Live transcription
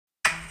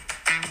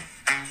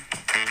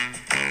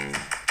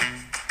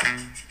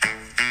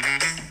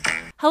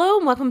Hello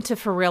and welcome to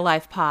For Real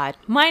Life Pod.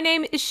 My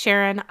name is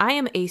Sharon. I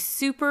am a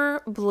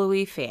super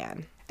Bluey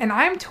fan. And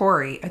I'm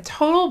Tori, a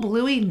total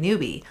Bluey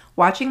newbie,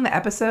 watching the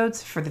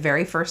episodes for the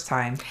very first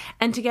time.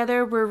 And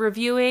together we're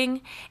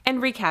reviewing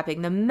and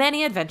recapping the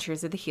many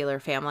adventures of the Heeler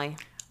family.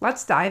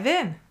 Let's dive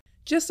in.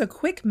 Just a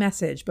quick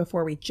message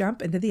before we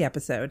jump into the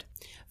episode.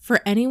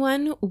 For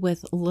anyone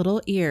with little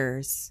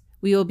ears,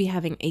 we will be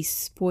having a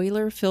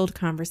spoiler-filled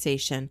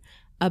conversation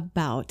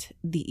about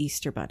the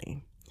Easter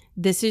Bunny.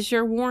 This is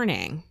your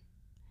warning.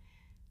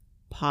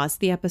 Pause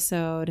the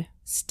episode,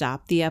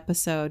 stop the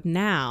episode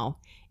now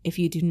if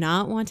you do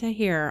not want to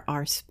hear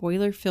our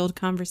spoiler-filled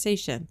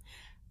conversation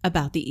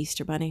about the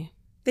Easter Bunny.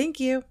 Thank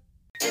you.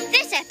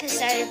 This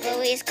episode of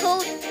Bluey is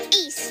called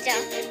Easter.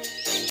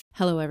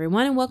 Hello,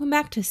 everyone, and welcome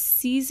back to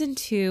Season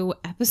 2,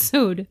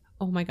 episode,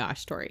 oh my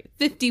gosh, Tori,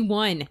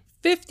 51.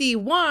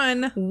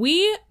 51.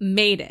 We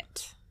made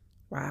it.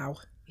 Wow.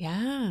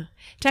 Yeah.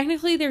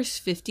 Technically, there's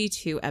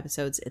 52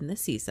 episodes in the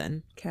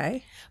season.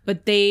 Okay.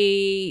 But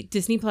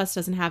Disney Plus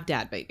doesn't have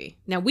Dad Baby.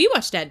 Now, we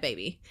watched Dad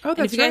Baby. Oh,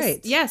 that's right.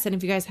 Yes, and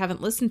if you guys haven't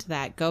listened to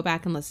that, go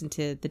back and listen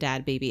to the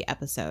Dad Baby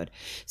episode.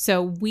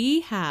 So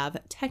we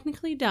have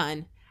technically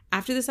done,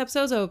 after this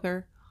episode's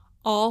over,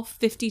 all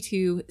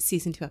 52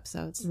 Season 2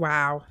 episodes.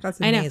 Wow.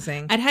 That's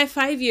amazing. I'd high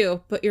five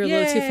you, but you're a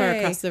little too far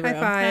across the room. High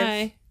five.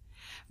 Hi.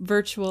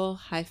 Virtual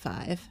high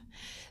five.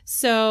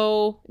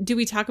 So, do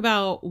we talk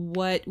about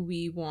what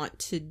we want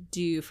to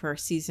do for our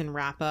season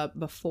wrap up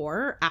before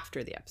or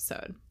after the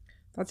episode?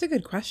 That's a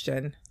good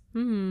question. I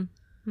I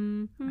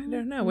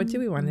don't know. What do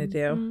we want to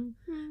do?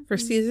 For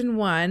season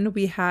 1,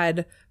 we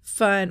had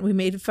fun. We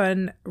made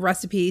fun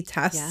recipe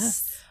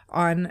tests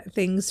on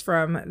things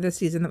from the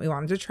season that we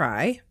wanted to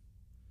try.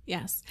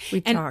 Yes.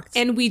 We talked.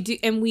 And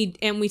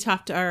we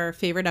talked our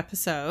favorite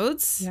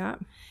episodes. Yeah.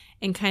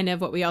 And kind of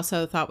what we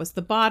also thought was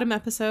the bottom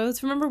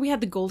episodes. Remember, we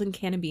had the Golden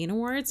Can of Bean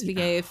Awards. We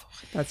gave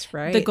that's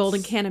right. the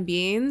Golden Can of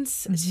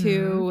Beans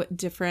to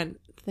different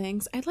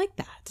things. I like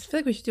that. I feel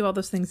like we should do all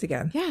those things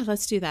again. Yeah,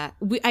 let's do that.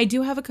 I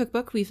do have a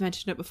cookbook. We've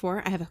mentioned it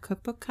before. I have a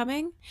cookbook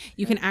coming.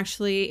 You can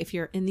actually, if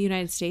you're in the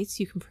United States,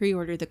 you can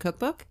pre-order the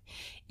cookbook.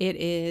 It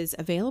is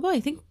available, I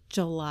think,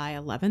 July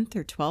 11th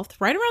or 12th,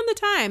 right around the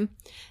time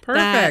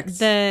Perfect. that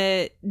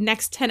the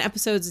next 10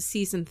 episodes of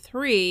season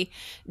 3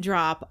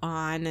 drop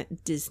on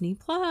Disney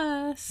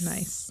Plus.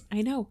 Nice.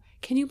 I know.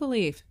 Can you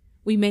believe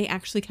we may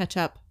actually catch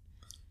up?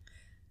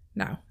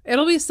 No.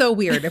 It'll be so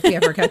weird if we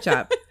ever catch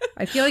up.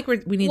 I feel like we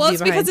need to be behind. Well,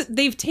 it's because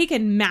they've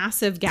taken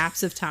massive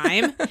gaps of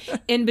time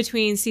in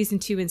between season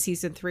 2 and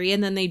season 3.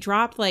 And then they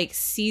dropped like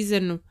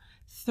season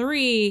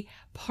 3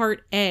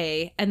 part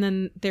A. And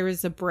then there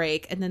was a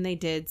break. And then they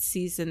did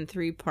season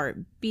 3 part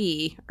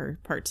B or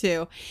part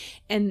 2.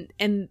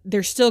 And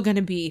there's still going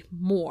to be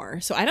more.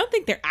 So I don't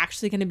think they're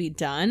actually going to be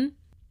done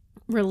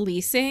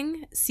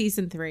releasing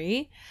season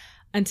 3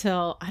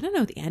 until, I don't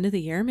know, the end of the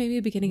year, maybe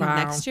the beginning of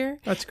next year.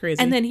 That's crazy.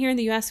 And then here in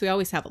the US, we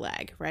always have a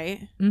lag,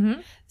 right?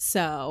 Mm-hmm.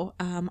 So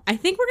I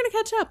think we're going to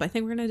catch up. I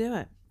think we're going to do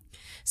it.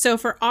 So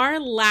for our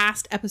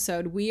last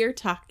episode, we are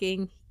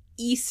talking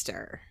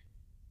Easter.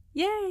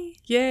 Yay.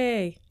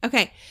 Yay.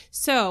 Okay.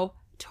 So,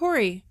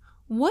 Tori,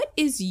 what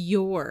is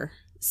your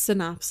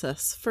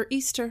synopsis for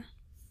Easter?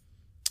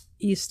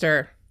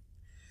 Easter.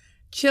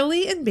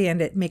 Chili and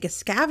Bandit make a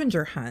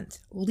scavenger hunt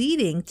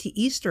leading to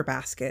Easter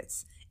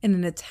baskets in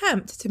an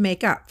attempt to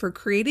make up for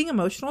creating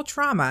emotional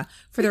trauma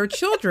for their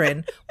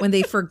children when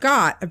they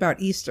forgot about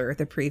Easter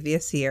the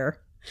previous year.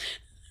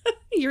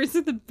 Yours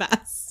are the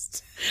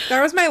best.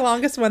 That was my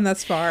longest one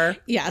thus far.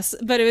 Yes,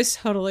 but it was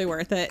totally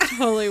worth it.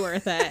 Totally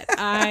worth it.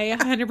 I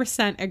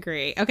 100%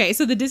 agree. Okay,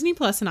 so the Disney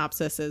Plus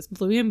synopsis is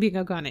Bluey and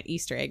Bingo go on an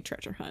Easter egg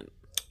treasure hunt.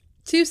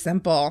 Too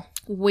simple.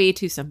 Way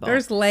too simple.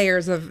 There's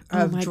layers of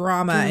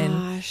drama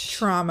and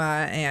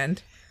trauma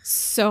and...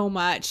 So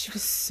much. It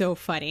was so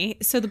funny.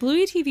 So the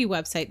Bluey TV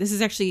website, this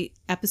is actually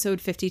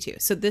episode 52.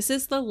 So this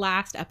is the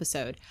last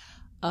episode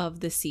of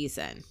the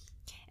season.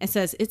 It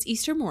says, it's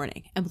Easter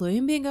morning and Bluey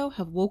and Bingo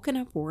have woken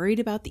up worried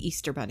about the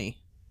Easter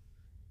Bunny.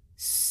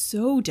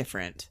 So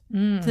different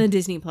than the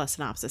Disney Plus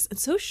synopsis. And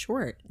so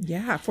short.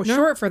 Yeah,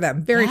 short for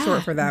them. Very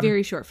short for them.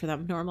 Very short for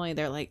them. Normally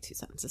they're like 2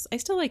 sentences. I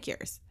still like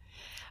yours.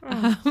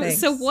 Thanks.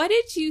 So what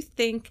did you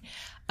think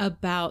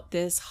about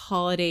this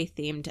holiday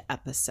themed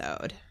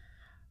episode?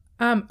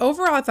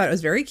 Overall, I thought it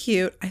was very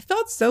cute. I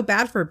felt so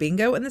bad for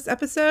Bingo in this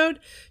episode.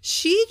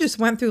 She just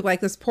went through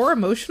like this poor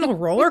emotional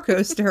roller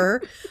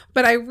coaster,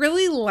 but I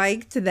really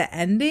liked the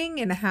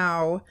ending and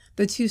how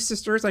the two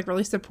sisters like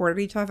really supported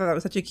each other. That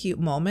was such a cute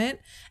moment.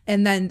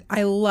 And then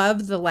I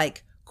love the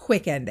like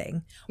quick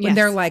ending when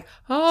they're like,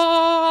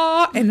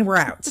 oh, and we're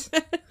out.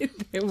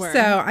 They were.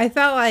 So I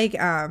felt like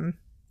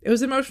it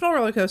was an emotional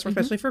roller coaster,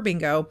 especially for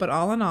Bingo, but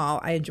all in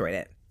all, I enjoyed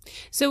it.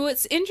 So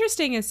what's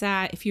interesting is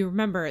that if you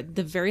remember,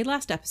 the very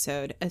last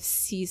episode of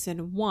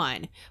season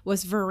 1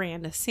 was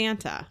Veranda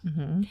Santa.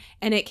 Mm-hmm.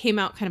 And it came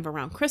out kind of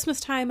around Christmas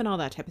time and all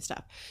that type of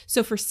stuff.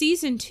 So for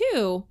season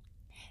 2,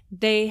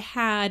 they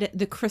had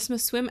the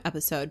Christmas swim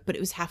episode, but it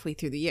was halfway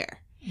through the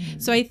year. Mm-hmm.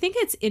 So I think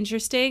it's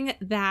interesting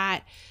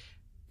that,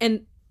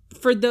 and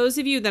For those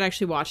of you that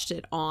actually watched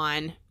it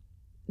on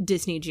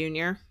Disney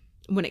Junior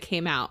when it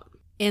came out,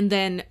 and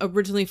then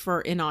originally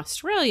in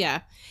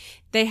Australia,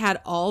 they had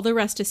all the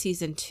rest of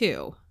season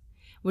 2,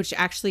 which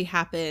actually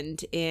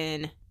happened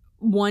in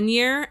 1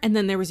 year, and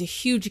then there was a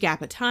huge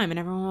gap of time, and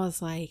everyone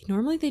was like,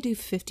 normally they do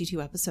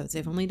 52 episodes.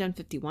 They've only done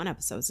 51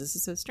 episodes. This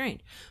is so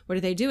strange. What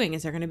are they doing?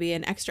 Is there going to be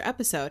an extra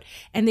episode?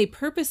 And they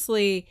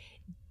purposely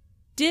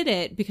did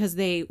it because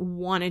they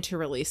wanted to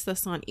release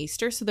this on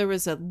Easter, so there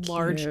was a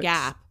large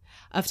gap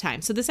of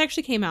time. So this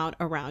actually came out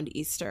around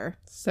Easter.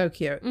 So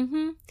cute.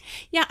 Mm-hmm.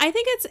 Yeah, I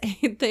think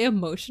it's the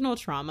emotional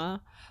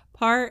trauma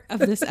part of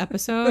this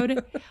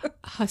episode.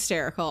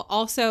 Hysterical.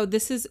 Also,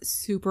 this is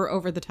super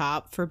over the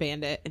top for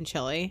Bandit and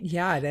Chili.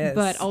 Yeah, it is.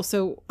 But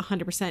also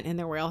 100% in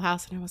their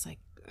wheelhouse. And I was like,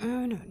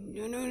 oh,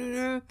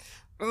 no.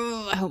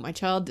 Oh, I hope my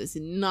child does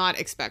not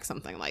expect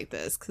something like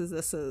this, because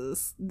this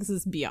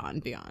is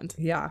beyond.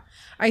 Yeah.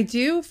 I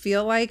do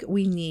feel like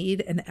we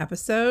need an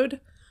episode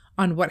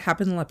on what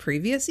happened in the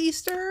previous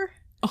Easter.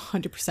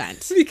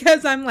 100%.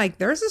 Because I'm like,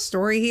 there's a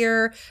story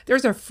here.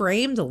 There's a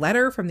framed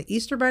letter from the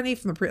Easter Bunny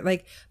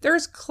like,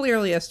 there's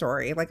clearly a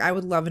story. Like, I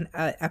would love an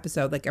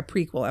episode, like a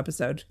prequel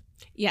episode.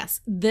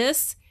 Yes,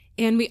 this,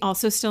 and we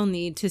also still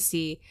need to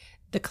see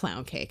the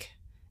clown cake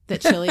that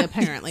Chili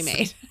apparently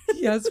made.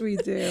 Yes, we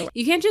do.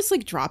 You can't just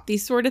like drop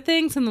these sort of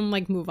things and then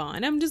like move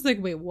on. I'm just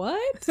like, wait,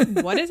 what?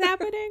 What is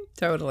happening?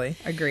 Totally.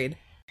 Agreed.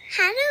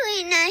 How do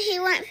we know he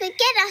won't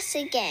forget us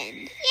again?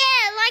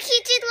 Yeah, like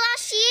he did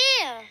last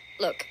year.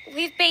 Look,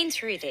 we've been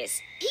through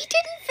this. He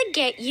didn't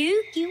forget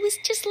you. You was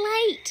just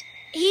late.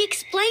 He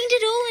explained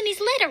it all in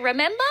his letter,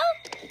 remember?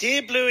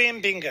 Dear Bluey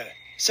and Bingo,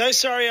 so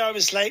sorry I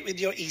was late with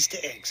your Easter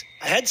eggs.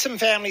 I had some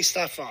family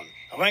stuff on.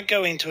 I won't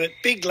go into it.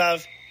 Big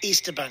love,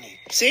 Easter Bunny.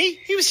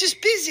 See? He was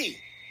just busy.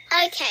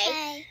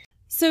 Okay.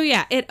 So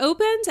yeah, it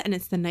opens and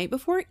it's the night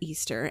before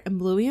Easter, and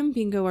Bluey and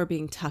Bingo are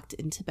being tucked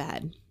into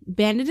bed.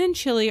 Bandit and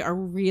Chili are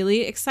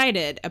really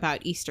excited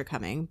about Easter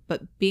coming,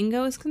 but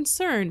Bingo is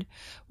concerned,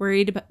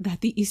 worried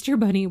that the Easter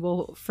Bunny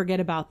will forget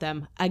about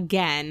them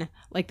again,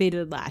 like they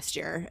did last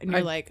year. And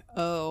you're like,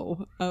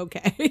 oh,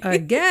 okay.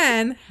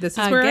 Again, this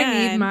is where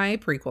I need my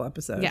prequel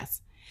episode.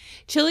 Yes.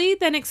 Chili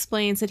then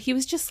explains that he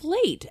was just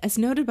late, as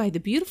noted by the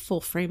beautiful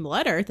framed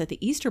letter that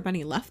the Easter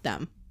Bunny left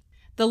them.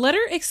 The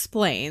letter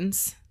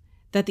explains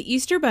that the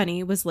Easter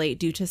Bunny was late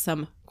due to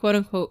some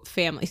quote-unquote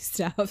family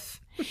stuff,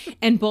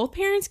 and both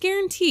parents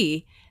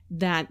guarantee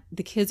that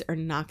the kids are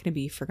not going to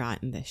be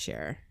forgotten this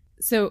year.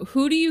 So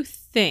who do you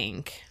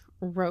think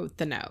wrote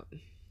the note?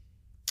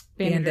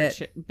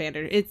 Bandit.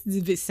 Bandit.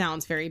 It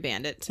sounds very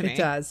Bandit to me. It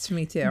does, to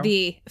me too.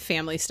 The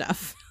family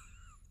stuff.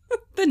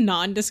 The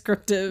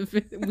non-descriptive,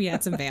 we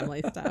had some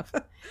family stuff.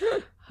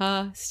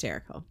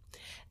 Hysterical.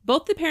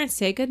 Both the parents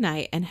say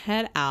goodnight and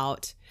head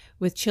out,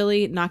 with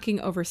Chili knocking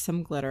over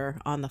some glitter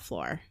on the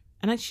floor.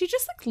 And she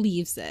just like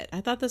leaves it. I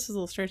thought this was a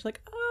little strange.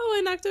 Like, oh,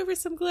 I knocked over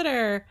some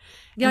glitter.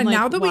 Yeah, and, like,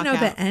 now that we walk know out.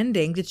 the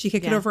ending, did she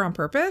kick it over on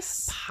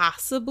purpose?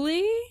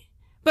 Possibly.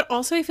 But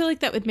also I feel like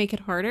that would make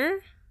it harder.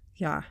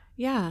 Yeah.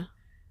 Yeah.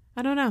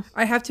 I don't know.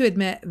 I have to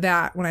admit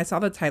that when I saw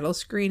the title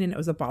screen and it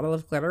was a bottle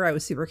of glitter, I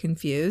was super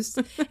confused.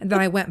 And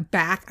then I went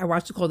back, I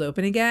watched the cold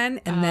open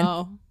again. And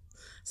then,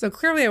 so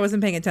clearly I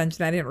wasn't paying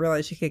attention. I didn't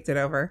realize she kicked it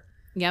over.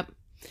 Yep.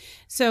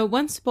 So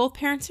once both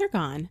parents are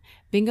gone,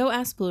 Bingo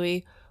asks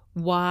Bluey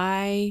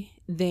why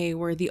they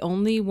were the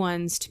only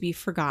ones to be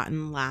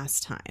forgotten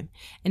last time,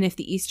 and if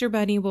the Easter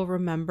Bunny will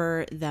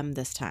remember them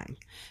this time.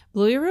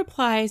 Bluey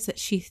replies that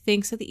she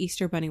thinks that the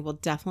Easter Bunny will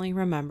definitely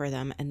remember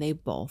them, and they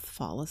both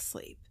fall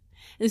asleep.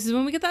 This is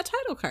when we get that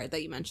title card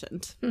that you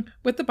mentioned.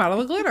 With the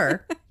bottle of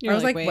glitter. I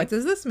was like, wait. what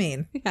does this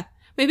mean? Yeah.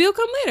 Maybe it'll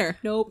come later.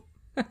 Nope.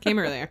 Came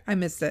earlier. I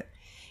missed it.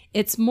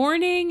 It's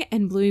morning,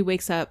 and Bluey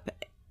wakes up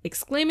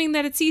exclaiming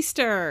that it's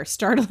Easter,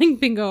 startling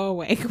Bingo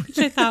awake, which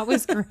I thought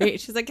was great.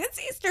 She's like, it's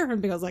Easter.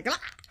 And Bingo's like,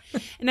 ah.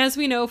 And as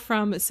we know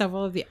from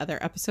several of the other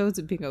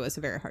episodes, Bingo is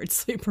a very hard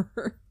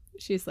sleeper.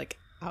 She's like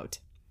out.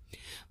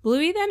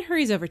 Bluey then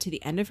hurries over to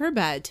the end of her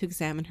bed to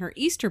examine her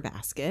Easter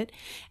basket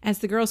as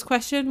the girls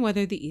question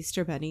whether the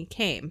Easter Bunny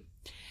came.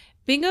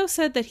 Bingo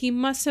said that he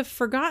must have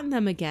forgotten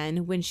them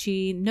again when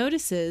she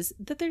notices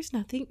that there's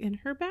nothing in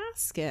her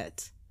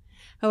basket.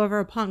 However,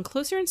 upon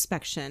closer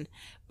inspection,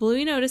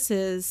 Bluey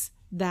notices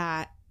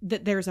that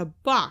there's a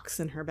box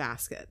in her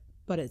basket,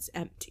 but it's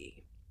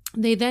empty.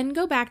 They then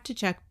go back to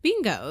check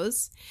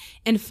Bingo's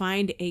and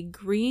find a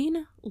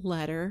green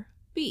letter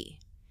B.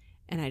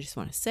 And I just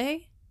want to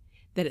say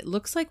that it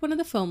looks like one of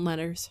the foam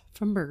letters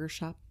from Burger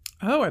Shop.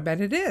 Oh, I bet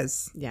it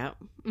is. Yeah.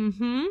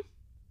 Mm-hmm.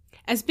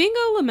 As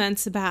Bingo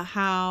laments about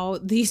how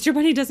the Easter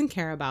Bunny doesn't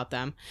care about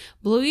them,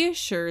 Bluey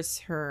assures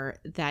her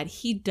that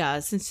he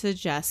does and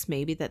suggests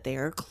maybe that they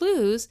are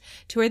clues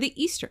to where the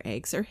Easter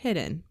eggs are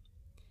hidden.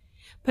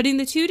 Putting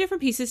the two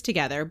different pieces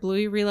together,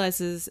 Bluey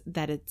realizes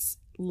that it's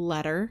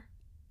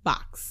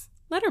letterbox,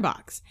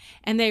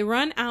 and they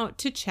run out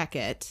to check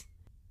it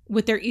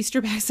with their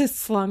Easter baskets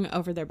slung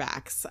over their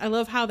backs. I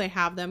love how they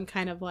have them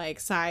kind of like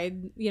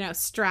side,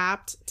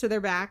 strapped to their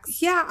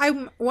backs. Yeah,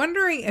 I'm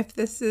wondering if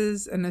this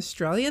is an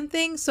Australian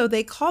thing. So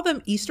they call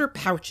them Easter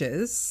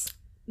pouches.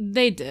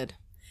 They did.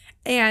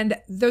 And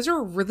those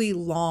are really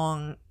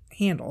long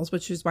handles,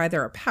 which is why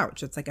they're a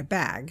pouch. It's like a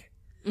bag.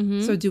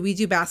 Mm-hmm. So do we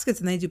do baskets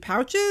and they do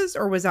pouches,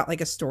 or was that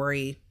like a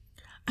story?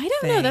 I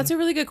don't know. That's a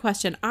really good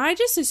question. I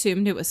just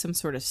assumed it was some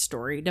sort of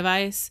story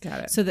device.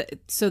 Got it.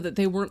 So that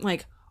they weren't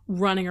like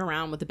running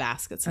around with the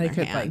baskets in They their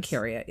could hands. like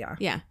carry it, yeah.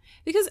 Yeah.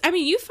 Because, I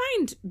mean, you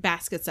find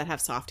baskets that have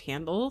soft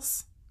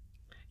handles.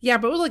 Yeah,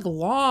 but with like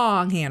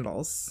long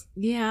handles.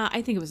 Yeah,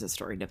 I think it was a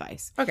story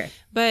device. Okay.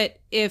 But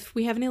if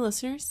we have any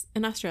listeners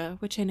in Australia,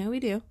 which I know we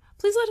do,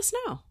 please let us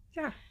know.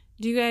 Yeah.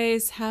 Do you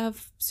guys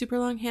have super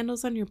long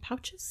handles on your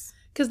pouches?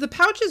 Because the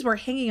pouches were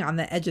hanging on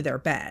the edge of their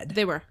bed.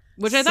 They were,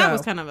 which I thought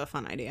was So- kind of a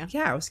fun idea.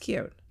 Yeah, it was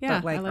cute. Yeah,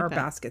 but like, I like our that.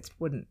 baskets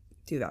wouldn't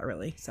do that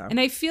really. So And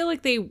I feel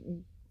like they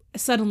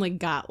suddenly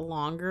got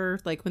longer,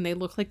 like when they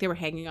looked like they were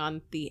hanging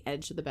on the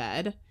edge of the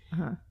bed.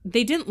 uh-huh.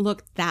 They didn't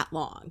look that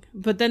long,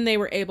 but then they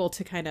were able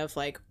to kind of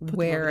like put them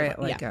Wear over the- it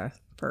like a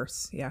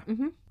purse. Yeah.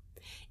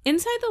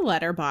 Inside the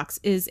letterbox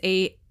is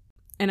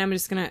and I'm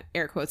just gonna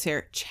air quotes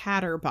here,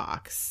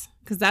 chatterbox,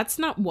 because that's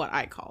not what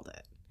I called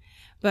it.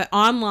 But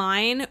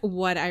online,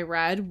 what I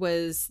read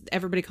was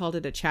everybody called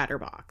it a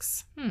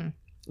chatterbox.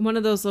 One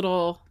of those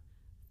little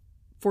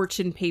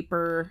fortune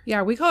paper.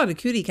 Yeah, we call it a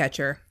cootie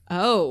catcher.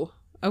 Oh,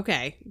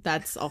 okay.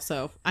 That's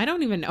also, I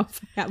don't even know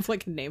if I have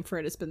like a name for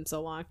it. It's been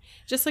so long.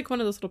 Just like one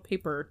of those little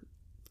paper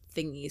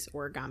thingies,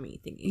 origami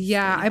thingies.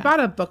 Yeah, that you I have. bought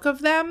a book of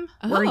them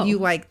where Oh. you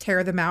like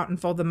tear them out and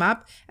fold them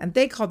up, and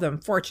they call them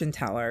fortune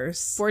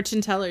tellers.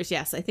 Fortune tellers.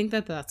 Yes, I think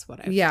that's what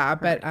I've Yeah, heard.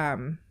 but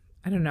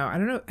I don't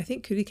know. I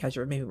think cootie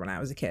catcher maybe when I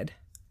was a kid.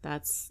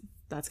 That's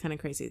kind of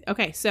crazy.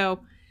 Okay, so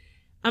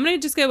I'm gonna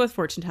just go with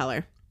fortune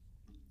teller.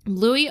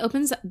 Bluey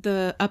opens up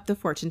the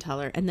fortune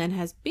teller and then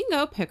has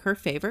Bingo pick her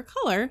favorite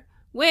color,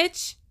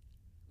 which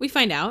we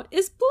find out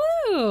is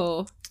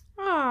blue.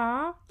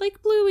 Aww.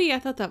 Like Bluey, I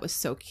thought that was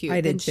so cute. I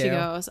did and she too.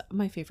 goes,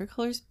 "My favorite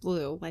color is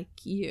blue, like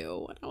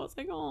you." And I was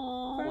like,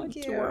 "Oh, So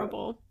cute.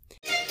 adorable."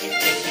 Are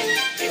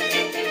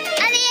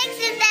the eggs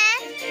in there?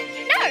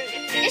 No,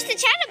 just the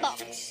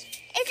chatterbox. Is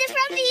it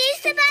from the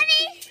Easter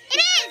Bunny?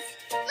 It is!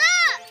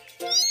 Look!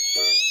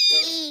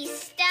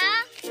 Easter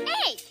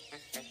egg.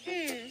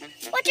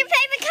 What's your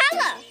favorite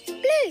color?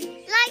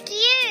 Blue. Like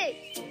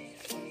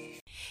you.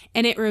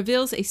 And it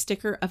reveals a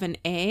sticker of an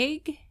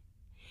egg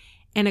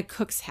and a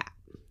cook's hat,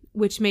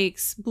 which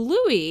makes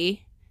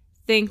Bluey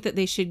think that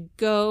they should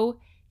go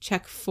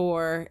check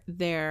for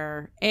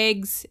their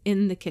eggs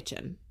in the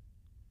kitchen.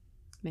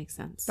 Makes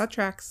sense. That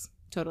tracks.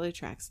 Totally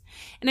tracks.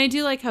 And I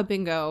do like how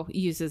Bingo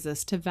uses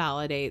this to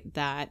validate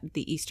that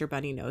the Easter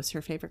Bunny knows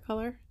her favorite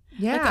color.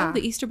 Yeah. Like, oh,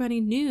 the Easter Bunny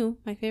knew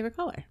my favorite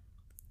color.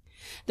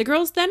 The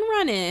girls then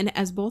run in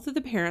as both of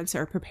the parents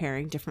are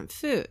preparing different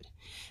food.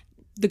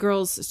 The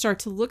girls start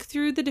to look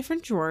through the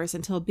different drawers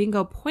until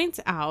Bingo points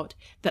out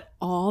that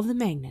all the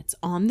magnets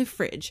on the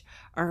fridge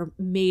are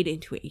made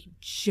into a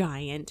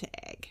giant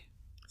egg.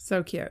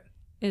 So cute.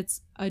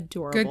 It's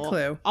adorable. Good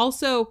clue.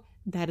 Also,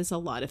 that is a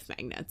lot of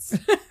magnets.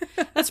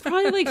 That's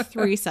probably like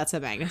 3 sets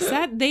of magnets.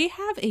 They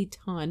have a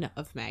ton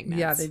of magnets.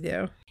 Yeah, they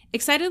do.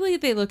 Excitedly,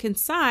 they look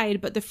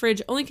inside, but the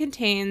fridge only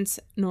contains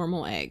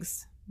normal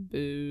eggs.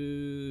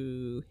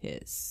 Boo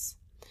hiss.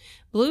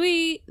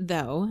 Bluey,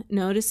 though,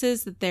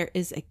 notices that there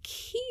is a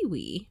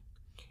kiwi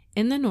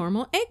in the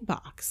normal egg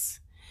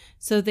box.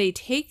 So they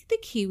take the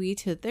kiwi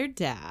to their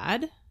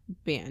dad,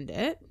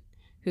 Bandit,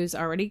 who's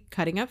already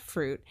cutting up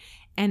fruit,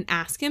 and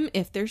ask him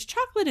if there's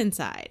chocolate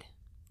inside.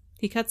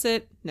 He cuts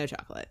it, no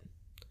chocolate.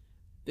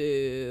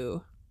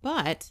 Boo.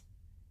 But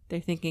they're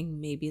thinking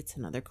maybe it's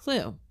another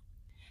clue.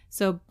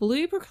 So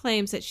Bluey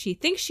proclaims that she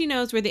thinks she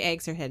knows where the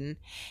eggs are hidden,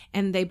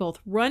 and they both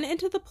run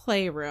into the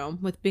playroom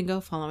with Bingo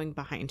following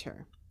behind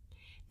her.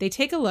 They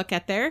take a look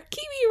at their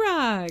kiwi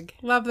rug.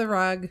 Love the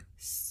rug.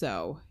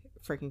 So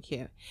freaking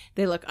cute.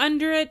 They look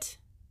under it.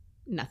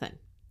 Nothing.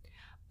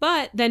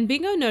 But then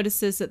Bingo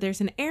notices that there's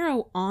an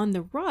arrow on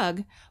the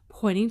rug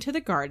pointing to the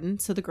garden,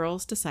 so the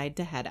girls decide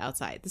to head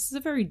outside. This is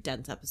a very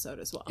dense episode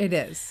as well. It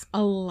is.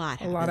 A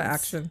lot A lot of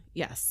happens. action.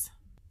 Yes.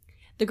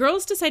 The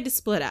girls decide to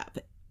split up.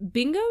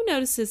 Bingo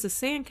notices a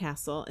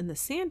sandcastle in the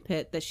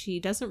sandpit that she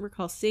doesn't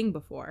recall seeing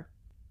before,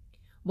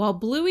 while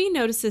Bluey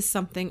notices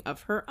something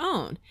of her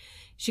own.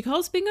 She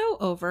calls Bingo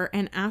over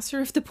and asks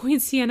her if the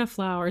poinciana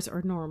flowers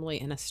are normally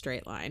in a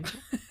straight line.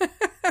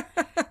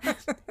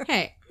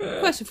 Hey,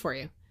 question for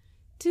you.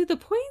 Do the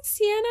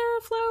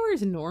poinciana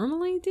flowers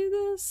normally do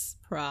this?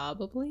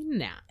 Probably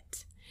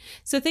not.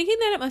 So thinking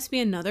that it must be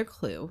another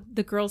clue,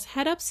 the girls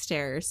head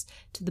upstairs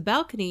to the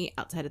balcony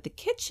outside of the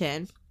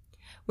kitchen,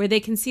 where they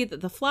can see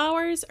that the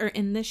flowers are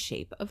in the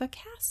shape of a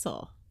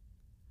castle.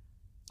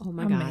 Oh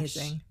my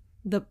Amazing.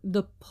 gosh.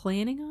 The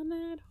planning on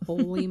that?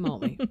 Holy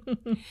moly.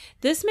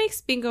 This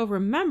makes Bingo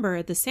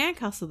remember the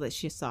sandcastle that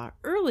she saw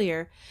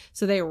earlier,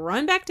 so they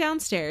run back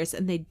downstairs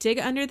and they dig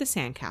under the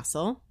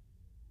sandcastle.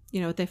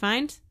 You know what they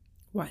find?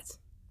 What?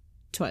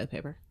 Toilet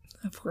paper.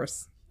 Of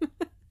course.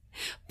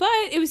 But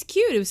it was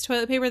cute. It was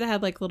toilet paper that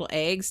had like little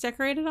eggs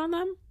decorated on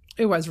them.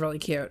 It was really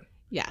cute.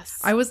 Yes.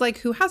 I was like,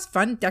 who has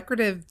fun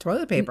decorative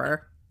toilet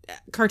paper?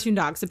 Cartoon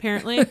dogs,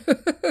 apparently.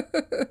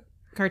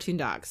 Cartoon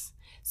dogs.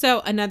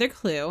 So another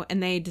clue,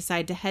 and they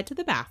decide to head to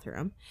the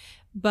bathroom,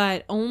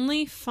 but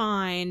only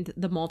find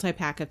the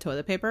multi-pack of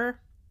toilet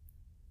paper,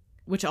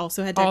 which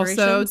also had decorations.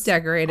 Also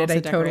decorated. Also I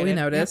totally decorated.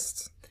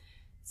 noticed. Yep.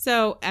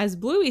 So, as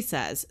Bluey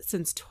says,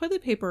 since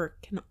toilet paper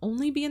can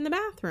only be in the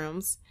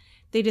bathrooms,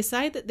 they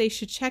decide that they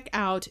should check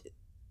out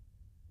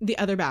the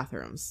other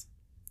bathrooms,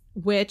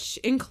 which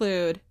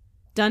include,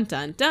 dun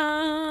dun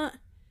dun,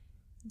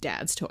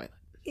 Dad's toilet.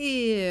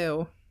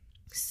 Ew.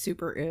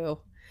 Super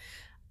ew.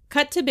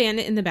 Cut to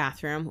Bandit in the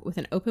bathroom with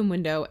an open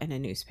window and a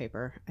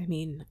newspaper. I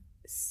mean,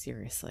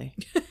 seriously.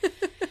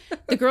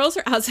 The girls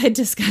are outside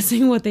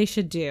discussing what they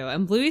should do,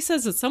 and Bluey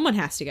says that someone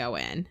has to go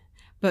in.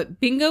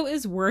 But Bingo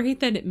is worried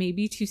that it may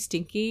be too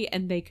stinky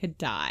and they could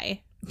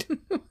die.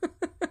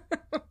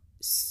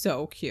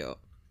 So cute.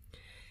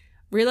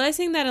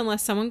 Realizing that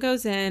unless someone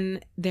goes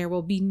in, there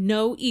will be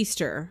no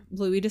Easter,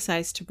 Bluey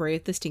decides to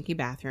brave the stinky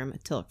bathroom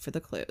to look for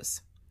the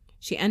clues.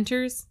 She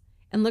enters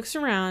and looks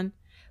around,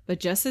 but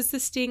just as the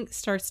stink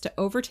starts to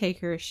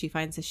overtake her, she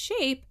finds a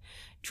shape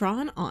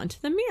drawn onto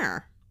the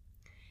mirror.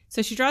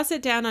 So she draws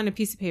it down on a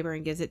piece of paper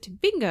and gives it to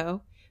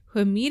Bingo, who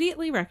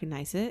immediately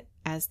recognize it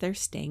as their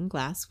stained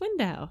glass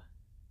window.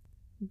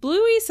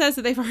 Bluey says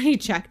that they've already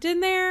checked in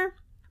there,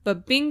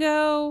 but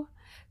Bingo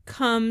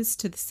comes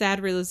to the sad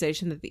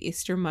realization that the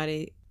Easter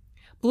Bunny...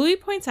 Bluey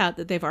points out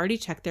that they've already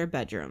checked their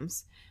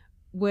bedrooms,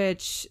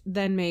 which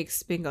then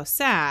makes Bingo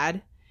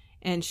sad,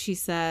 and she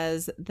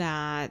says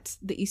that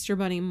the Easter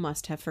Bunny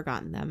must have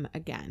forgotten them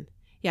again.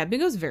 Yeah,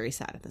 Bingo's very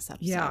sad at this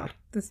episode. Yeah.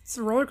 This is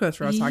a roller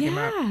coaster I was talking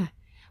about.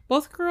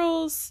 Both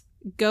girls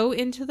go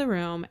into the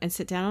room and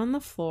sit down on the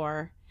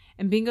floor,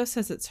 and Bingo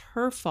says it's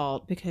her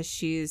fault because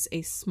she's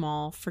a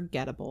small,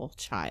 forgettable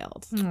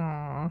child.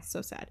 Aww.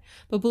 So sad.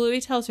 But Bluey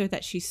tells her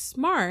that she's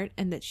smart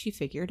and that she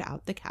figured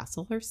out the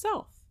castle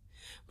herself.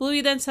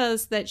 Bluey then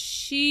says that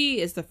she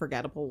is the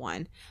forgettable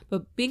one,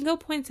 but Bingo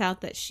points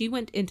out that she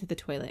went into the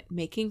toilet,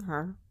 making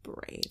her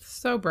brave.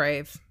 So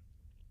brave.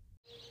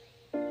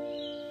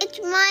 It's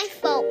my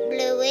fault,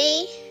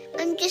 Bluey.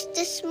 I'm just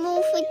a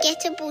small,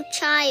 forgettable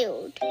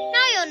child.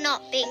 No, you're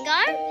not,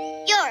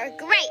 Bingo. You're a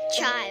great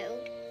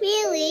child.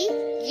 Really?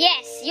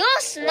 Yes, you're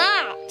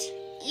smart.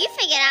 You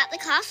figured out the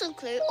castle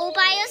clue all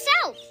by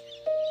yourself.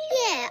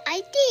 Yeah,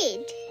 I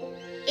did.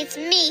 It's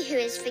me who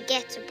is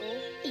forgettable.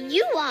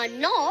 You are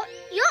not.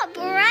 You're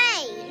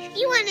brave.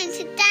 You went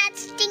into Dad's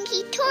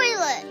stinky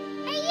toilet.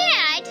 Hey,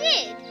 yeah, I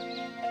did.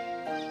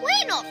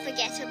 We're not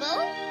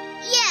forgettable.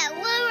 Yeah,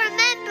 we're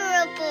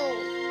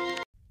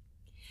rememberable.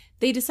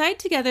 They decide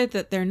together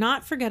that they're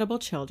not forgettable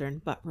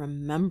children, but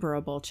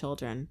rememberable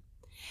children.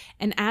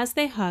 And as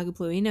they hug,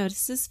 Bluey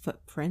notices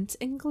footprints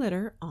and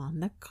glitter on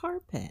the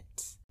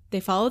carpet. They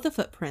follow the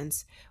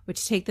footprints,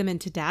 which take them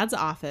into Dad's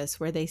office,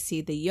 where they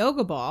see the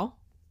yoga ball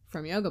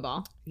from Yoga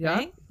Ball. Yeah.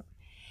 Right?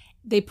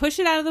 They push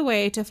it out of the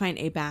way to find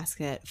a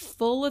basket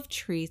full of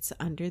treats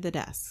under the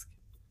desk.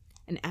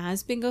 And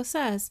as Bingo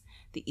says,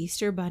 the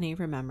Easter Bunny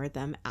remembered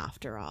them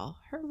after all.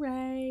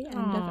 Hooray! End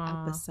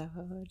of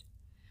episode.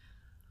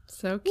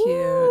 So cute.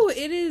 Ooh,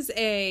 it is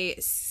a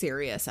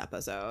serious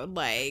episode.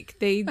 Like,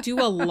 they do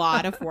a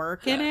lot of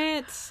work in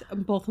it,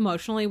 both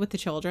emotionally with the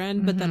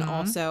children, but then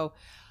also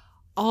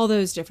all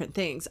those different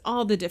things,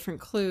 all the different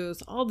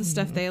clues, all the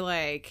stuff they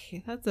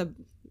like. That's a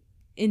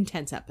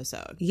intense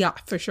episode. Yeah,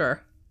 for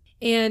sure.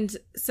 And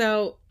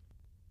so,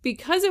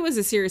 because it was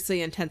a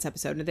seriously intense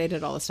episode and they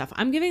did all this stuff,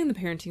 I'm giving the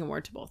parenting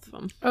award to both of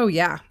them. Oh,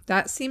 yeah.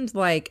 That seemed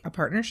like a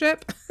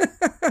partnership.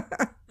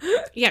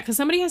 Yeah, because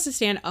somebody has to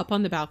stand up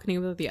on the balcony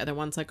with the other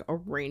ones, like,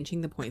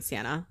 arranging the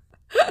poinsettia.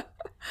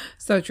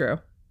 So true.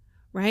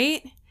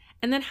 Right?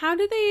 And then how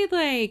do they,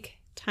 like,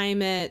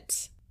 time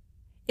it?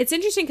 It's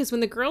interesting because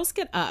when the girls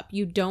get up,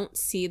 you don't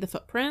see the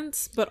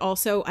footprints, but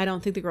also I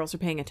don't think the girls are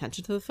paying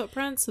attention to the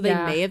footprints, so they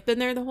may have been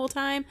there the whole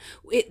time.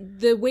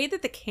 The way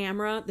that the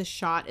camera, the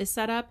shot is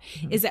set up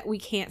is that we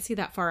can't see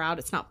that far out.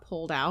 It's not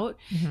pulled out.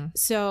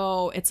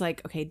 So it's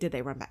like, okay, did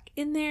they run back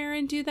in there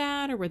and do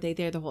that? Or were they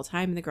there the whole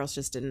time and the girls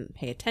just didn't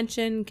pay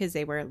attention because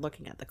they were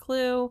looking at the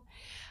clue?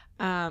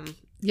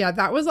 Yeah,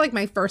 that was like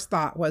my first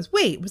thought was,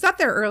 wait, was that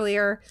there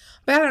earlier?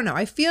 But I don't know.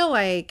 I feel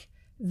like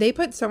they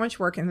put so much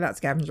work into that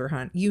scavenger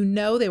hunt. You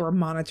know, they were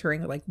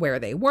monitoring like where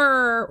they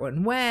were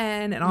and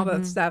when and all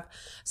that stuff.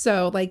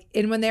 So like,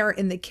 and when they were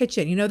in the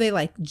kitchen, you know, they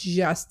like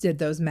just did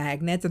those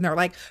magnets and they're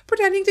like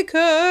pretending to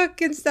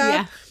cook and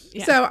stuff.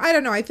 Yeah. So I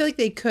don't know. I feel like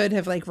they could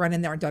have like run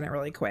in there and done it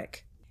really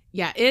quick.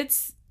 Yeah,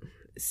 it's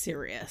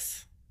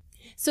serious.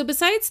 So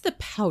besides the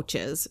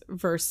pouches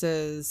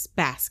versus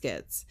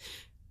baskets,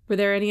 were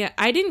there any?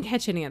 I didn't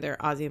catch any other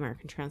Aussie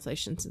American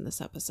translations in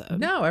this episode.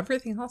 No,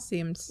 everything else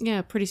seems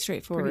Pretty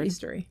straightforward. pretty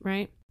Eastery.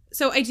 Right?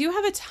 So I do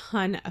have a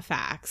ton of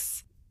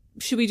facts.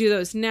 Should we do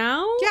those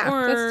now? Yeah,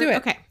 let's do it.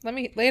 Okay. Let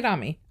me lay it on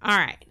me. All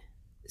right.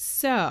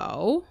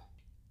 So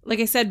like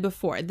I said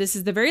before, this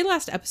is the very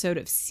last episode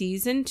of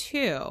season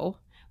 2,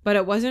 but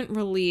it wasn't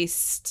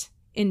released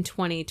in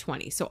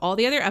 2020. So all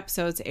the other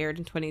episodes aired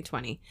in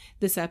 2020.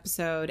 This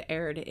episode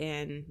aired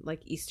in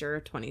like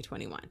Easter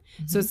 2021.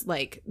 So it's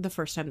like the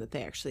first time that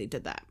they actually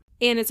did that.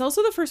 And it's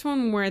also the first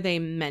one where they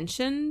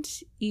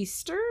mentioned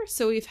Easter.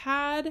 So we've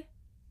had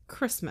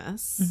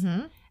Christmas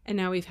and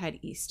now we've had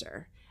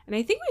Easter. And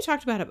I think we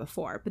talked about it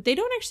before, but they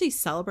don't actually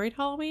celebrate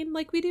Halloween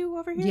like we do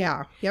over here.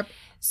 Yeah. Yep.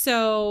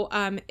 So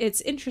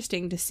it's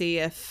interesting to see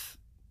if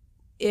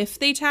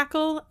they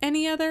tackle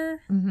any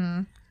other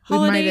We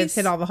holidays. might have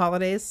hit all the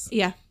holidays.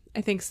 Yeah,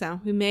 I think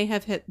so. We may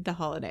have hit the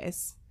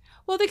holidays.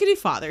 Well, they could do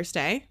Father's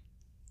Day.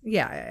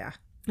 Yeah.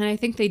 And I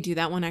think they do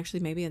that one actually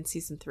maybe in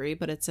season 3,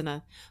 but it's in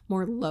a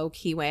more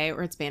low-key way,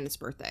 or it's Bandit's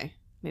birthday.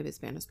 Maybe it's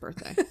Bandit's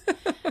birthday.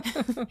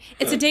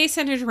 It's a day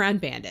centered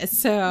around Bandit,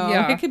 so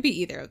it could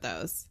be either of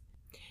those.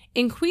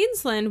 In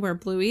Queensland, where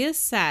Bluey is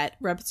set,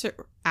 rabbits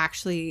are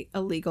actually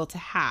illegal to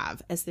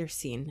have as they're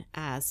seen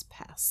as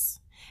pests.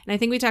 And I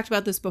think we talked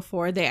about this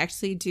before. They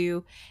actually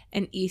do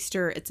an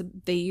Easter.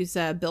 They use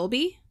a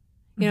bilby,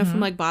 from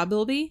like Bob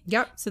Bilby.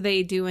 Yep. So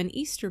they do an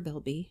Easter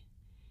bilby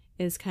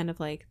is kind of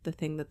like the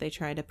thing that they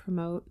try to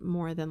promote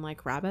more than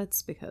like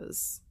rabbits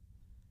because,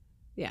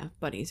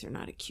 bunnies are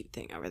not a cute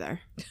thing over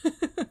there.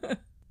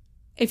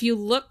 If you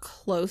look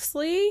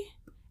closely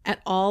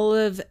at all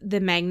of the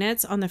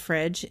magnets on the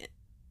fridge,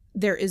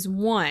 there is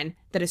one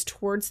that is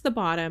towards the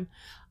bottom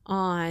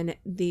on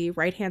the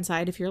right-hand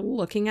side if you're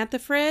looking at the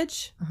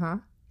fridge.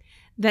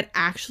 That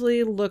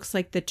actually looks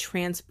like the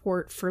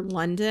transport for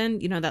London,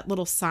 that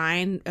little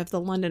sign of the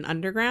London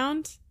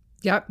Underground.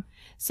 Yep.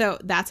 So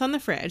that's on the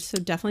fridge. So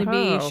definitely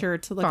be sure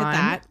to look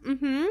at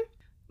that.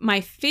 My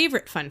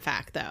favorite fun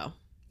fact, though,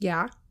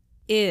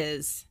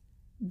 is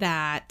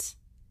that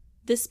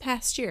this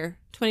past year,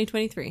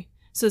 2023,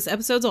 so this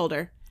episode's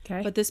older,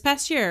 but this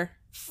past year,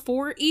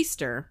 for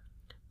Easter,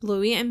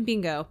 Bluey and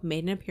Bingo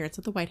made an appearance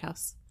at the White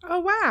House.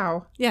 Oh,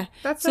 wow. Yeah.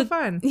 That's so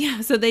fun.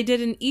 Yeah. So they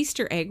did an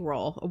Easter egg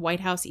roll, a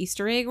White House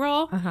Easter egg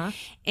roll.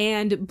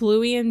 And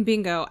Bluey and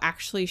Bingo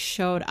actually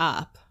showed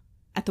up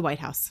at the White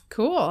House.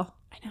 Cool.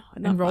 I know.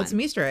 And rolled some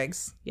Easter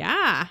eggs.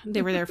 Yeah.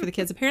 They were there for the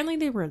kids. Apparently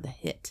they were the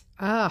hit.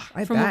 Oh,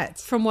 I bet.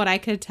 From what I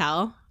could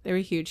tell, they were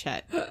a huge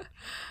hit.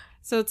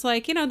 So it's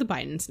like, the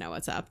Bidens know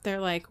what's up.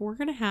 They're like, we're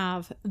going to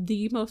have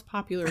the most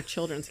popular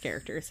children's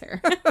characters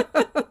here.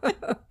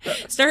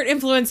 Start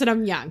influencing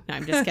them young. No,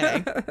 I'm just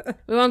kidding.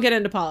 We won't get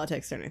into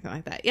politics or anything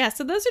like that. Yeah,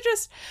 so those are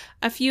just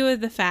a few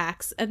of the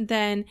facts. And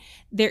then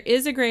there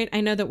is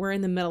I know that we're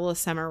in the middle of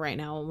summer right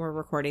now when we're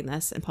recording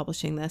this and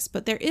publishing this,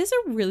 but there is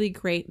a really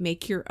great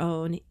make your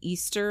own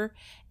Easter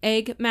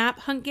egg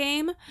map hunt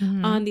game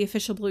on the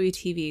official Bluey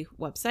TV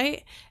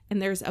website.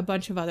 And there's a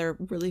bunch of other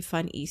really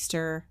fun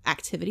Easter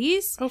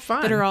activities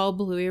that are all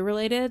Bluey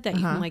related that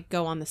you can like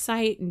go on the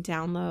site and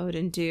download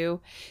and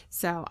do.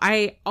 So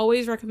I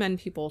always recommend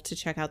people to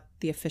check out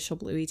the official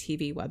Bluey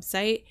TV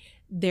website.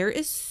 There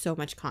is so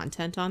much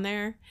content on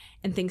there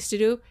and things to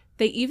do.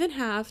 They even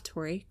have,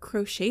 Tori,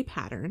 crochet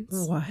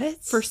patterns.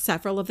 What? For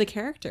several of the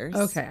characters.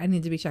 Okay, I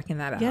need to be checking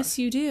that out. Yes,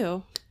 you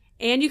do.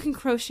 And you can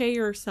crochet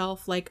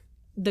yourself like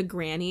the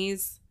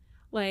grannies,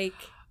 like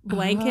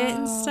blanket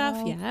and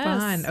stuff. Yes.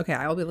 Fun. Okay,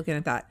 I will be looking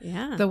at that.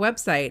 Yeah. The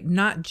website,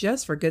 not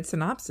just for good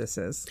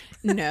synopsises.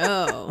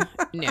 No.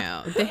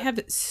 They have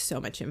so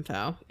much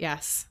info.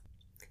 Yes.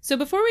 So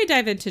before we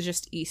dive into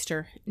just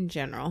Easter in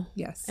general,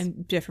 yes,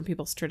 and different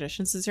people's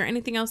traditions, is there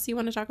anything else you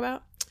want to talk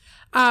about?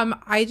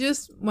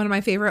 One of my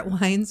favorite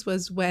lines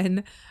was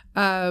when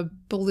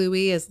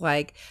Bluey is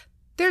like,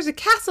 there's a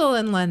castle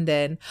in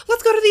London.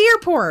 Let's go to the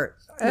airport.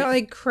 It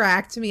like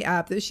cracked me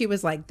up that she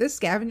was like, this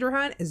scavenger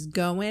hunt is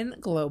going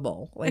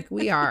global. Like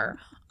we are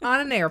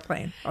on an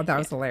airplane. Oh, that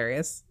was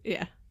hilarious.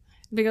 Yeah.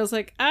 Bingo's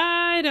like,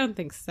 I don't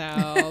think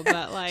so.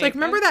 But like, it's like,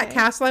 remember that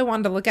castle I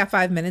wanted to look at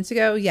 5 minutes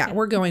ago? Yeah,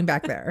 we're going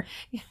back there.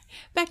 Yeah.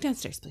 Back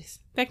downstairs, please.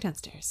 Back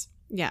downstairs.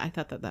 Yeah, I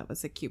thought that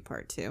was a cute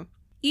part too.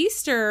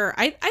 Easter,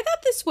 I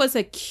thought this was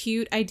a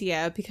cute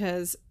idea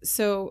because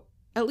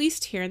at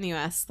least here in the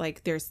US,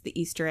 like there's the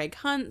Easter egg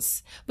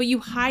hunts, but you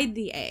hide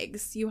the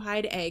eggs. You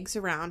hide eggs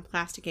around,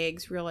 plastic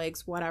eggs, real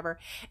eggs, whatever,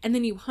 and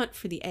then you hunt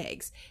for the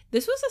eggs.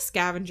 This was a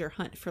scavenger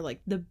hunt for like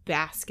the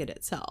basket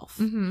itself.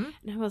 And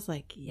I was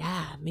like,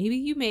 yeah, maybe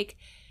you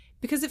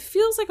because it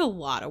feels like a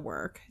lot of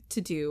work to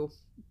do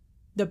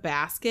the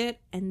basket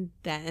and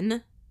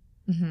then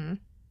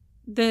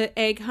the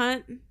egg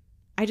hunt.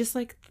 I just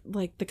like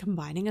the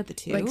combining of the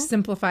two. Like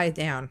simplify it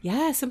down.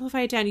 Yeah,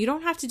 simplify it down. You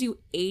don't have to do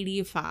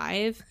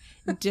 85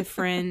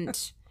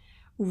 different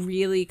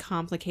really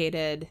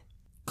complicated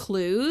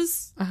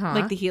clues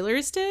like the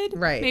healers did.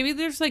 Right. Maybe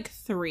there's like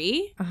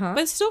 3, but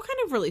it's still kind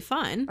of really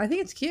fun. I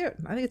think it's cute.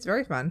 I think it's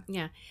very fun.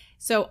 Yeah.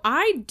 So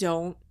I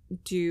don't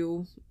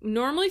do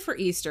normally for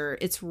Easter,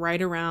 it's right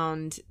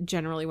around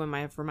generally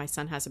whenever my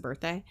son has a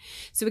birthday.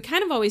 So we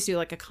kind of always do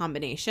like a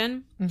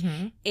combination.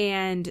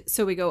 And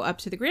so we go up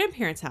to the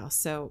grandparents' house.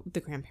 So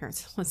the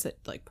grandparents are the ones that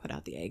like put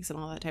out the eggs and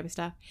all that type of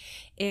stuff.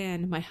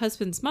 And my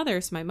husband's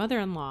mother, so my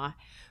mother-in-law,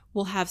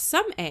 will have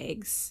some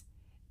eggs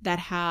that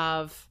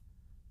have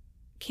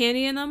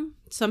candy in them.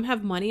 Some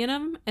have money in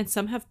them, and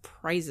some have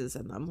prizes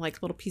in them,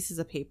 like little pieces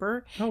of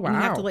paper. Oh, wow. And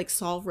you have to like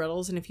solve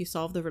riddles, and if you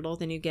solve the riddle,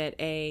 then you get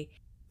a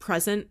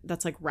present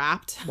that's like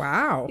wrapped.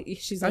 Wow.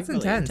 She's That's like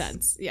really intense.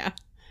 intense. Yeah.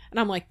 And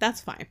I'm like,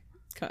 that's fine,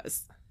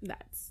 because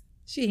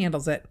She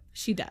handles it.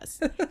 she does.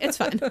 It's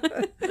fun.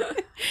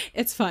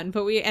 It's fun,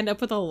 but we end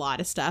up with a lot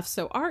of stuff.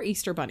 So our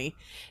Easter bunny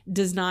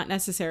does not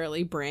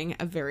necessarily bring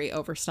a very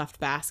overstuffed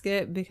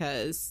basket,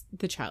 because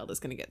the child is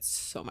going to get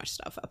so much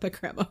stuff up at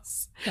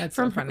grandma's. That's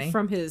so funny.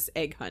 From his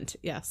egg hunt.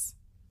 Yes.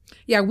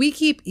 Yeah, we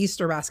keep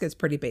Easter baskets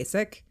pretty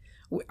basic.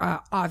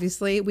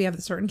 Obviously, we have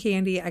the certain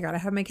candy. I gotta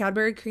have my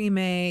Cadbury cream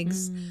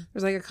eggs.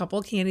 There's like a couple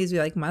of candies we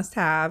like must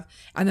have,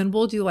 and then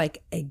we'll do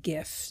like a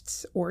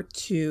gift or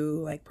two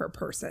like per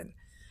person.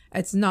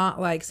 It's not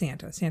like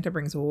Santa. Santa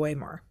brings way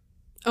more.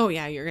 Oh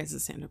yeah, your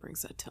guys' Santa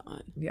brings a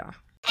ton. Yeah.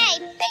 Hey,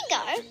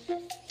 Bingo,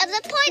 are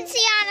the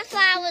poinciana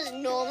flowers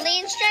normally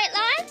in straight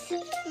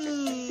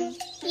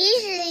lines?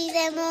 Usually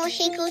they're more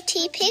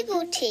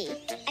higgledy-piggledy.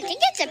 I think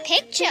it's a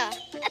picture.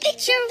 A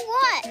picture of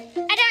what?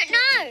 I don't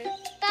know,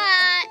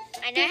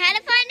 but I know how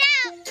to find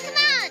out. Come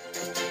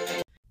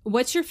on.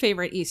 What's your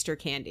favorite Easter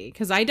candy?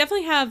 Because I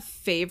definitely have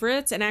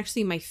favorites, and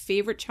actually my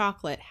favorite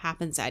chocolate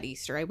happens at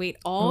Easter. I wait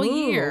all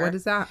Ooh, year. What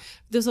is that?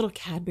 Those little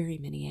Cadbury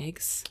mini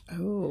eggs.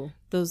 Oh,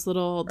 Those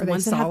little are they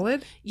ones that have,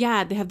 solid?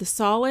 yeah, they have the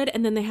solid,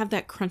 and then they have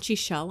that crunchy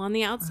shell on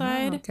the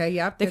outside. Oh, okay,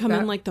 yep. They get come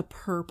in that. like the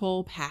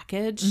purple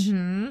package.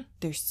 Mm-hmm.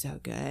 They're so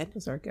good.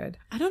 Those are good.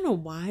 I don't know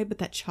why, but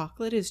that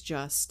chocolate is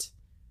just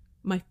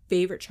my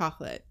favorite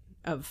chocolate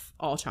of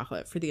all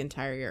chocolate for the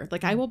entire year.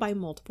 Like, I will buy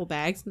multiple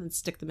bags and then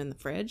stick them in the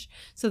fridge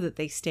so that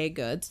they stay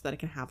good, so that I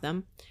can have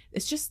them.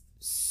 It's just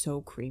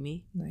so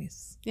creamy.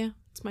 Nice. Yeah,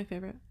 it's my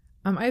favorite.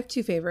 I have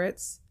two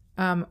favorites.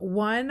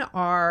 One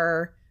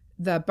are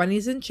the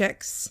Bunnies and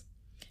Chicks.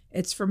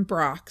 It's from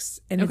Brock's,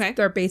 and Okay.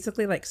 they're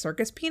basically like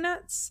circus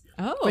peanuts,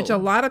 Oh. which a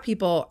lot of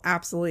people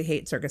absolutely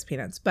hate circus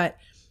peanuts, but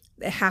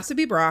it has to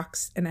be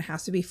Brock's and it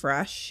has to be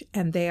fresh,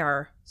 and they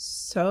are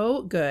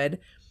so good.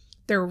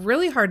 They're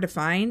really hard to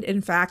find.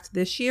 In fact,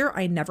 this year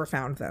I never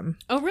found them.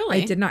 Oh,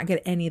 really? I did not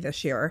get any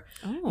this year.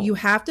 Oh. You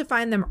have to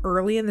find them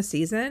early in the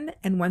season,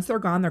 and once they're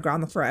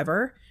gone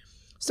forever.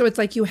 So it's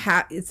like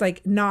it's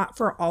like not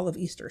for all of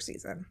Easter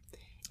season.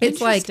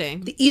 It's like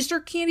Interesting. the Easter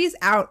candy's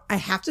out. I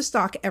have to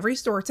stock every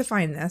store to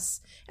find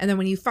this. And then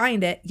when you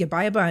find it, you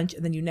buy a bunch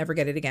and then you never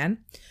get it again.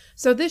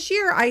 So this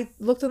year I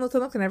looked and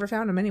never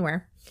found them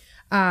anywhere.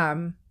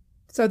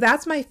 So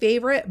that's my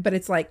favorite, but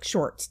it's like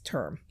short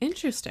term.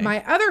 Interesting.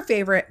 My other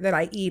favorite that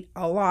I eat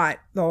a lot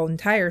the whole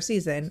entire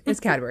season is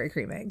Cadbury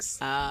cream eggs.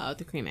 Oh,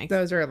 the cream eggs.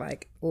 Those are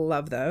like,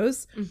 love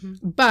those. Mhm.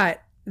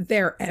 But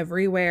they're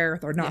everywhere.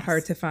 They're not Yes.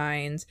 hard to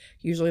find.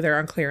 Usually they're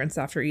on clearance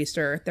after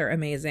Easter. They're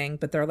amazing,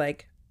 but they're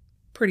like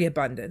pretty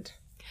abundant.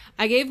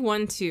 I gave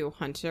one to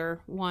Hunter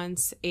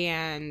once,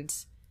 and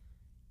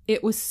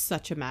it was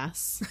such a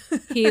mess.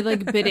 He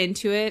like bit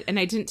into it, and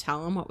I didn't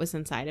tell him what was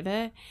inside of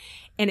it,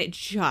 and it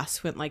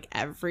just went like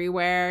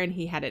everywhere, and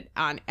he had it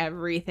on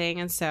everything.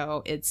 And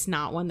so it's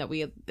not one that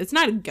it's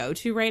not a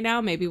go-to right now.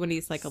 Maybe when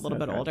he's like a little So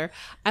bit good. older.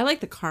 I like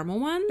the caramel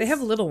ones. They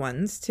have little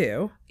ones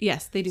too.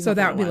 Yes, they do. So have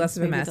that would be little less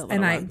of a ones. Maybe mess. the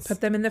And little I ones.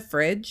 put them in the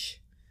fridge.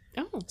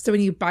 Oh, So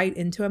when you bite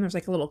into them, there's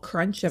like a little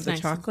crunch of It's the nice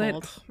and chocolate.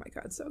 cold. Oh my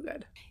God, so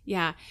good.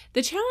 yeah.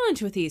 The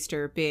challenge with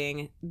Easter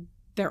being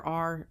there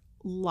are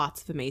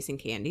lots of amazing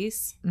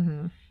candies.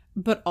 Mm-hmm.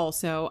 But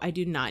also, I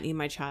do not need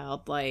my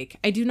child, I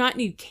do not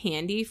need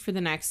candy for the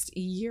next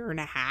year and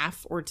a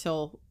half, or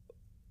till,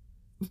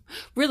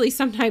 really,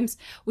 sometimes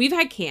we've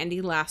had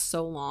candy last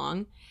so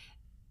long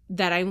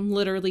that I'm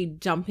literally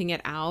dumping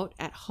it out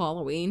at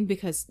Halloween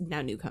because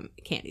now new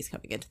candy's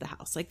coming into the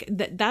house. Like,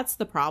 that's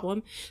the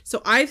problem.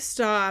 So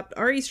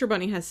our Easter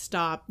Bunny has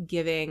stopped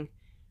giving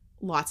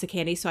lots of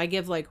candy. So I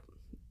give like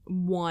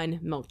one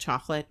milk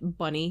chocolate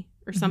bunny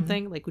or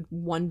something, like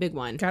one big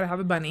one. Gotta have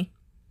a bunny.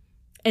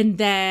 And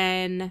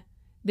then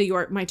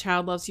my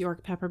child loves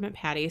York peppermint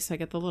patties, so I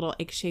get the little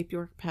egg-shaped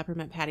York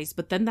peppermint patties,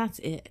 but then that's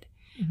it.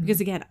 Mm-hmm.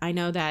 Because again, I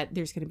know that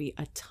there's going to be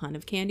a ton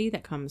of candy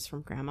that comes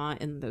from grandma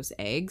in those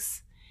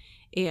eggs.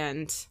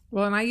 And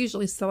Well, and I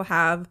usually still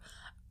have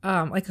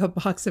like a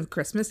box of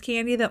Christmas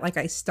candy that like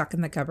I stuck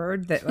in the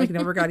cupboard that like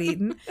never got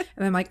eaten.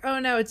 And I'm like, oh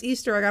no, it's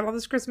Easter. I got all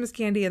this Christmas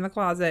candy in the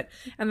closet.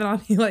 And then I'll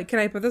be like, can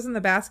I put this in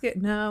the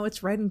basket? No,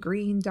 it's red and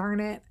green.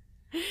 Darn it.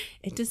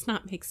 it does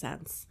not make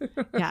sense.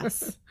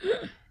 Yes.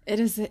 It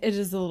is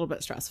a little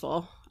bit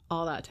stressful,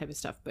 all that type of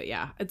stuff. But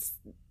yeah,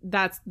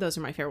 those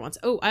are my favorite ones.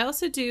 Oh, I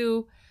also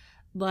do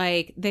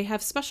like, they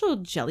have special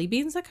jelly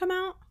beans that come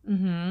out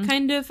Mm-hmm.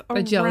 kind of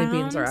The jelly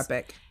beans are around.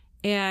 epic.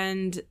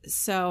 And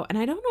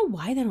I don't know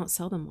why they don't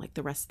sell them like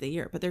the rest of the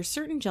year, but there's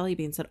certain jelly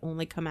beans that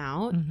only come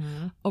out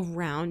Mm-hmm.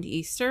 around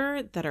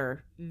Easter that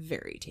are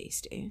very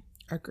tasty.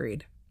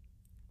 Agreed.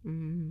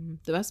 The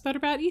best part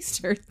about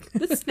Easter,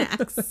 the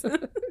snacks.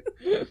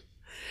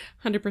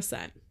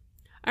 100%.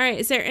 All right.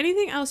 Is there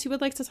anything else you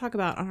would like to talk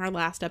about on our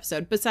last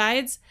episode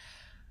besides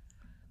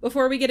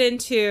before we get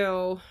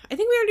into, I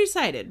think we already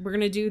decided we're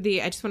going to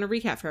do I just want to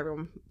recap for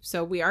everyone.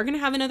 So we are going to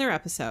have another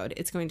episode.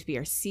 It's going to be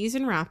our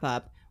season wrap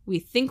up. We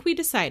think we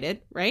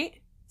decided, right?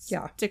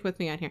 Yeah. Stick with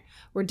me on here.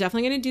 We're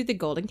definitely going to do the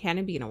Golden Can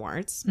and Bean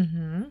Awards.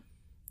 Mm-hmm.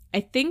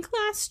 I think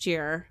last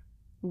year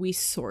we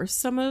sourced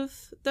some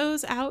of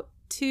those out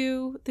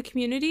to the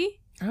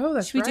community. Oh,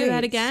 that's right. Should we do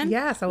that again?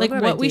 Yes, I love like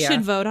that what we idea.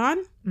 should vote on.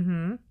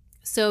 Mm-hmm.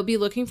 So be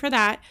looking for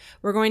that.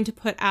 We're going to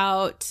put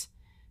out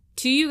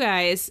to you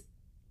guys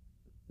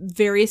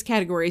various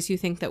categories you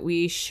think that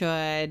we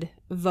should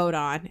vote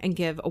on and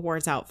give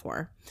awards out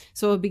for.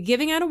 So we'll be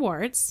giving out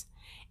awards,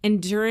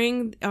 and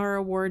during our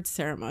awards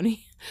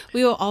ceremony,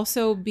 we will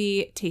also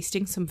be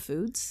tasting some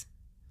foods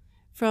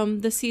from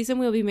the season.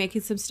 We'll be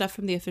making some stuff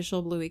from the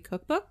official Bluey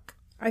cookbook.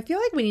 I feel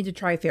like we need to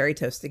try fairy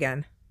toast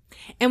again.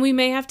 And we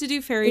may have to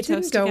do fairy It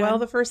toast didn't go again. well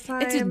the first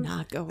time. It did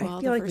not go well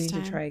I feel the like we first need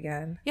time. to try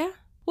again. Yeah.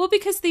 Well,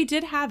 because they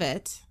did have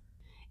it.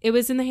 It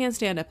was in the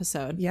handstand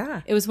episode.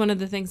 Yeah. It was one of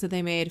the things that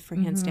they made for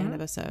handstand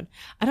episode.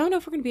 I don't know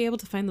if we're going to be able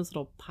to find those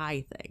little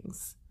pie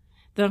things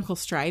that Uncle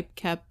Stripe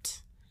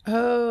kept.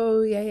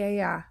 Oh,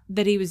 yeah.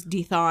 That he was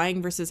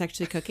de-thawing versus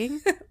actually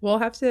cooking. We'll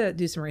have to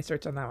do some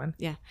research on that one.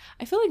 Yeah.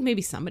 I feel like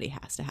maybe somebody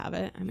has to have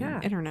it. I mean,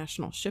 Yeah.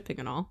 international shipping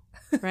and all.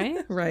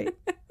 Right? Right.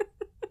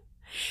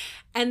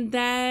 And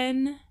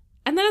then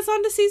it's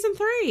on to season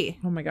 3.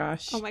 Oh my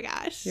gosh. Oh my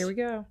gosh. Here we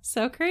go.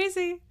 So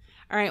crazy.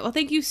 All right. Well,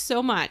 thank you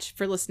so much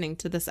for listening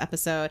to this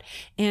episode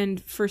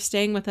and for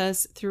staying with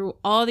us through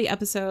all the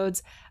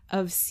episodes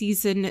of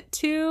season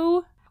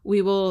 2.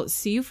 We will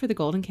see you for the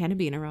Golden Can and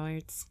Bean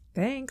Awards.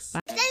 Thanks.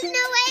 There's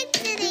no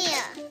eggs in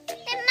here.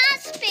 It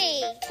must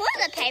be.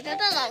 Toilet paper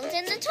belongs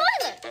in the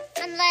toilet.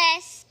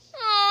 Unless...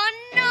 Oh,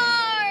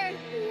 no.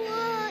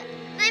 What?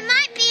 They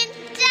might be in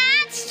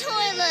Dad's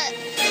toilet.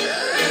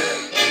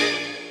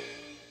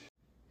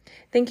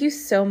 Thank you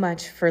so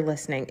much for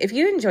listening. If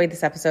you enjoyed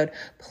this episode,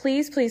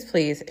 please, please,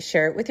 please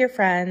share it with your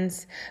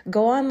friends.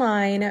 Go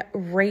online,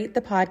 rate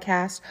the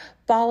podcast,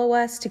 follow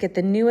us to get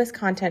the newest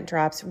content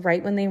drops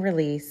right when they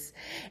release.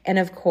 And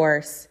of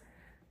course,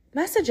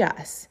 message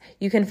us.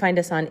 You can find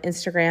us on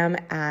Instagram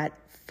at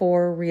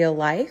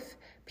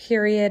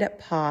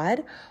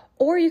forreallife_pod,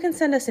 or you can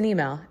send us an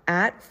email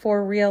at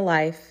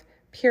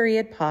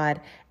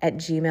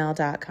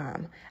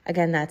forreallife_pod@gmail.com.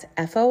 Again, that's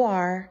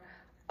FORREALLIFE_POD.